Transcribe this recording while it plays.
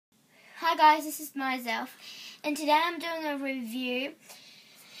Hi guys, this is myself, and today I'm doing a review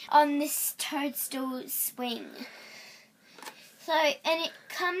on this toadstool swing. And it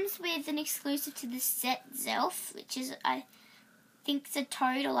comes with an exclusive to the set Zelf, which is, I think it's a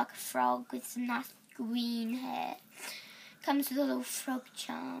toad or like a frog with some nice green hair. Comes with a little frog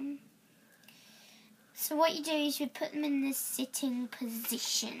charm. So what you do is you put them in the sitting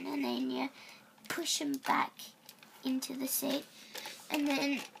position, and then you push them back into the seat, and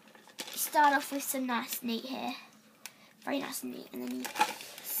then start off with some nice neat hair, very nice and neat, and then you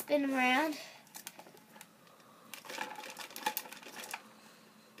spin them around.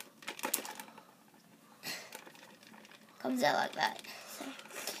 Comes out like that. So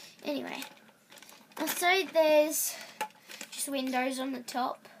anyway, also there's just windows on the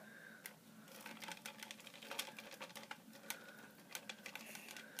top.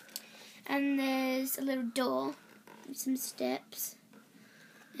 And there's a little door with some steps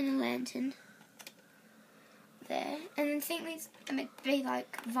and a lantern there. And I think these might be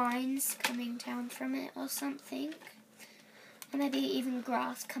like vines coming down from it or something. Or maybe even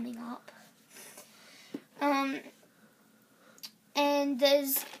grass coming up. And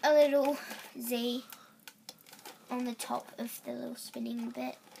there's a little Z on the top of the little spinning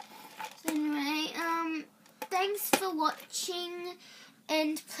bit. So anyway, thanks for watching,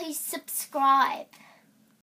 and please subscribe.